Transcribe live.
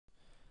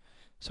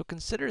So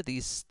consider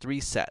these three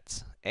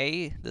sets.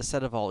 A, the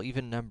set of all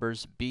even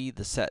numbers, B,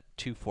 the set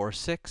 2, 4,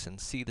 6, and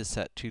C, the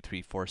set 2,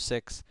 3, 4,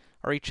 6.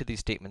 Are each of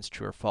these statements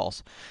true or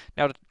false?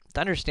 Now, to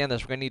understand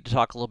this, we're going to need to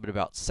talk a little bit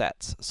about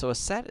sets. So a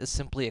set is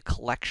simply a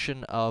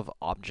collection of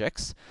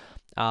objects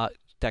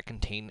that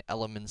contain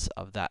elements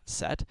of that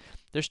set.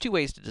 There's two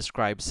ways to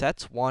describe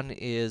sets. One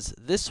is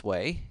this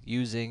way,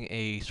 using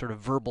a sort of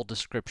verbal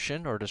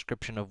description or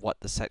description of what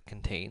the set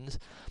contains.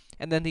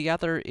 And then the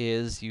other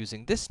is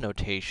using this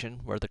notation,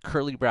 where the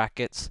curly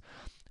brackets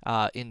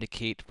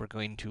indicate we're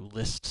going to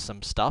list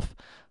some stuff,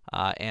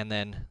 and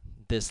then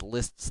this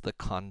lists the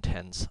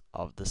contents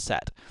of the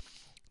set.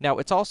 Now,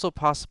 it's also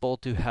possible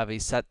to have a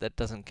set that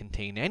doesn't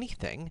contain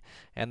anything,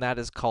 and that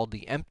is called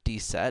the empty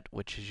set,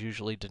 which is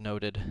usually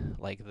denoted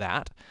like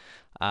that.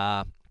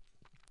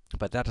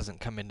 But that doesn't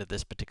come into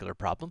this particular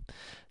problem.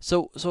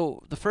 So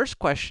the first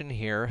question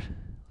here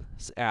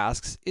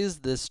asks, is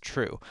this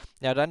true?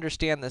 Now, to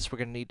understand this, we're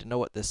going to need to know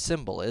what this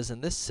symbol is,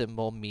 and this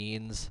symbol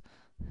means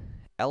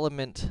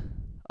element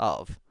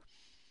of.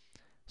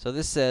 So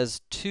this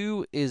says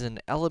 2 is an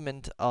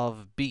element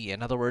of B.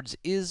 In other words,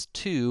 is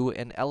 2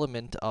 an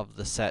element of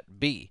the set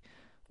B?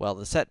 Well,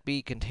 the set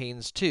B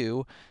contains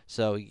 2,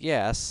 so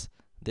yes,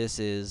 this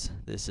is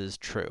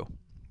true.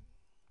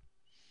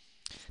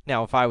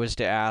 Now, if I was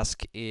to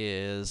ask,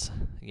 is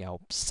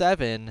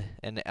 7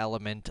 an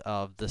element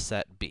of the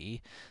set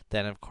B,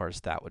 then of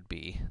course that would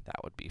be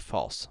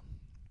false.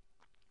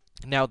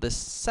 Now, this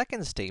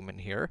second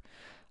statement here,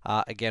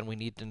 again, we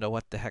need to know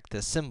what the heck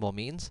this symbol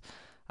means.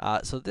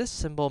 So this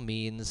symbol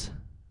means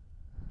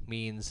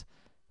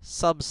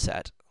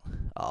subset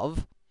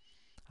of,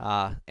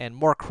 and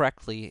more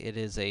correctly, it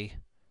is a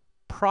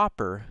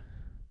proper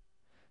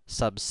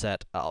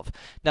subset of.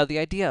 Now, the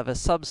idea of a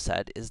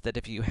subset is that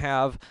if you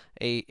have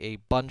a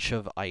bunch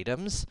of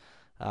items,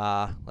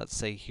 let's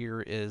say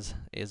here is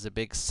a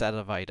big set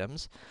of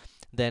items,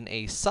 then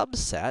a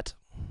subset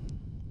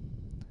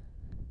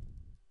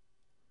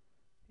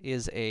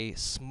is a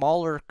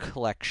smaller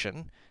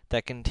collection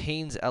that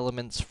contains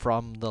elements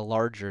from the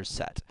larger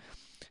set.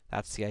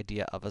 That's the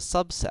idea of a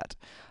subset.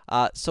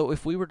 So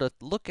if we were to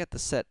look at the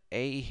set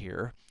A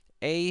here,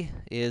 A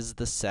is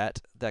the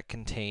set that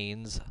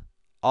contains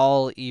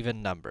all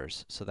even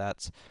numbers. So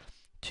that's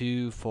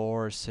 2,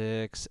 4,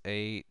 6,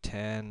 8,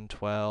 10,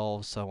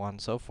 12, so on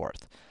and so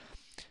forth.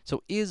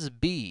 So is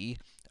B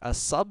a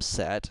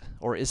subset,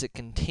 or is it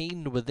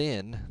contained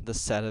within the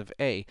set of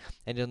A?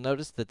 And you'll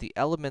notice that the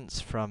elements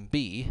from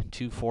B,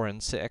 2, 4,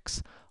 and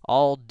 6,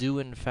 all do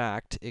in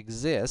fact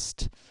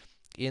exist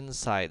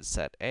inside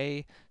set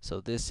A, so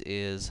this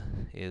is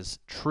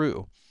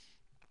true.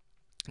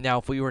 Now,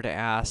 if we were to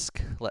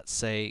ask, let's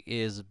say,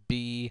 is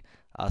B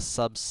a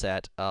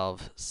subset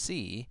of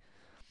C,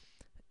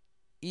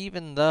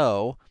 even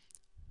though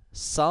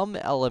some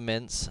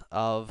elements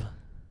of,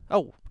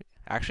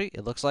 actually,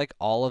 it looks like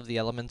all of the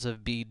elements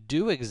of B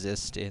do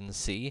exist in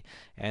C,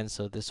 and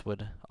so this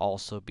would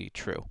also be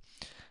true.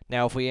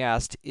 Now, if we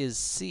asked, is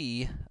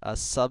C a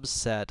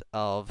subset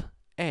of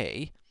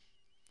A,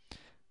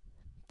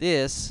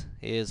 this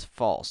is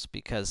false,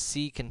 because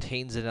C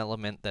contains an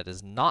element that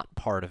is not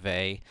part of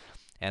A,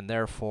 and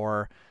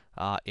therefore,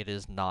 it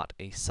is not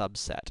a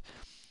subset.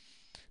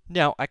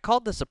 Now, I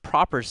called this a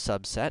proper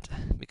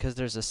subset because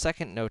there's a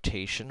second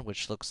notation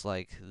which looks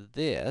like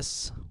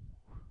this,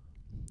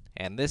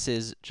 and this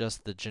is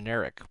just the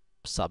generic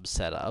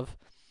subset of.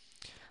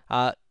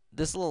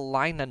 This little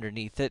line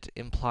underneath it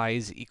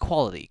implies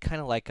equality,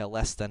 kind of like a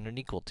less than or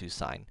equal to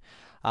sign.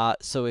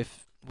 So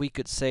if we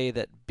could say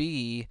that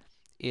B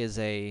is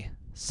a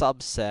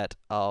subset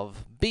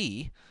of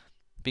B,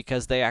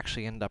 because they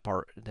actually end up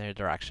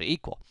they're actually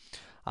equal.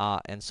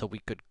 And so we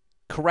could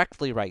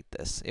correctly write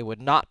this. It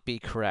would not be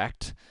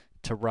correct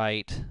to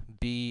write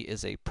B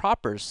is a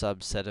proper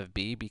subset of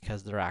B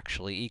because they're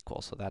actually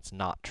equal, so that's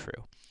not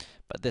true.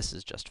 But this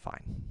is just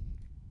fine.